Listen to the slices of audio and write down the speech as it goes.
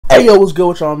Hey yo, what's good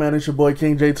with y'all, man? It's your boy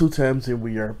King J 2 Times, and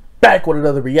we are back with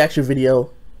another reaction video.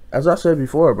 As I said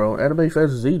before, bro, anime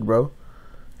fans is eat, bro.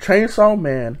 Chainsaw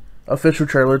Man official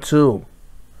trailer 2.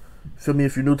 Feel me?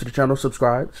 If you're new to the channel,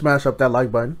 subscribe, smash up that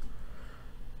like button.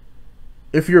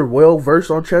 If you're well versed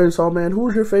on Chainsaw Man,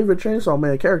 who's your favorite Chainsaw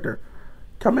Man character?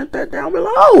 Comment that down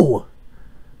below.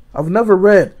 I've never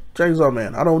read Chainsaw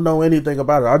Man. I don't know anything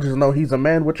about it. I just know he's a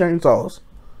man with chainsaws.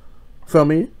 Feel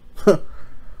me?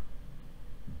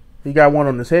 He got one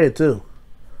on his head too.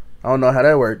 I don't know how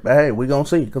that worked, but hey, we gonna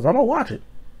see, because I'm gonna watch it.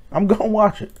 I'm gonna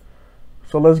watch it.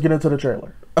 So let's get into the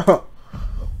trailer.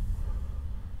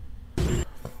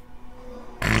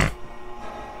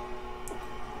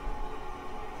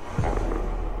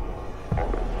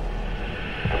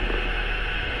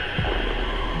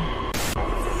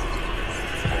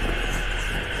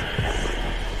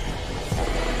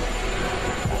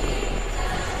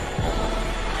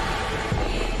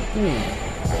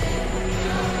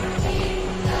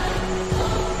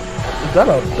 Is that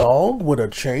a dog with a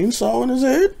chainsaw in his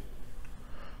head?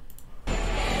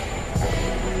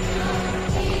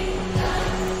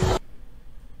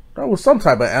 That was some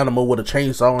type of animal with a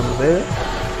chainsaw in his head.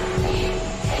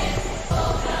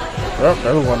 Yep,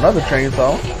 there was another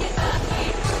chainsaw.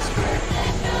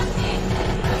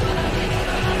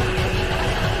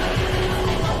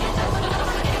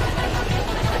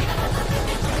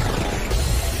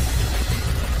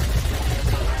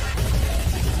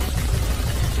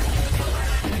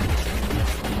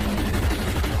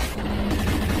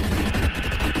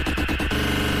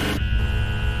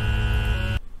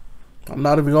 I'm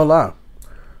not even gonna lie.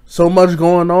 So much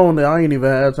going on that I ain't even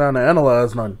had time to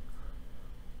analyze nothing.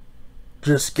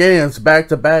 Just scans back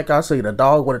to back. I seen a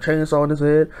dog with a chainsaw in his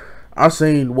head. I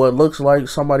seen what looks like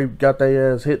somebody got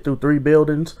their ass hit through 3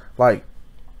 buildings. Like,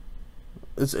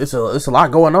 it's a lot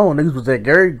going on. Niggas was at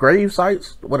Gary grave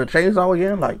sites with a chainsaw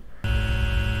again. Like,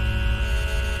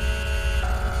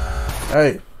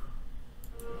 hey,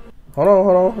 hold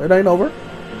on, it ain't over.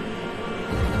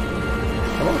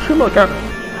 Hold on, she look kinda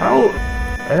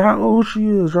how old she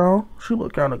is, y'all. She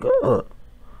look kinda good.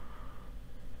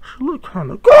 She look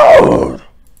kinda good.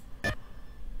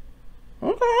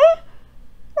 Okay.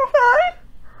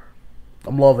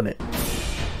 I'm loving it.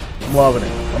 I'm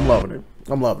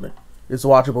loving it. It's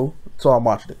watchable, so I'm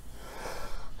watching it.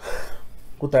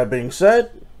 With that being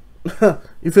said,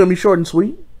 you feel me? Short and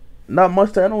sweet. Not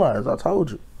much to analyze, I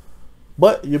told you.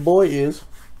 But your boy is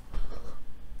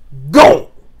gone.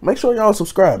 Make sure y'all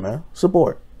subscribe, man.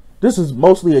 Support. This is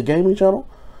mostly a gaming channel,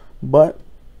 but,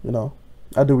 you know,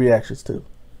 I do reactions too.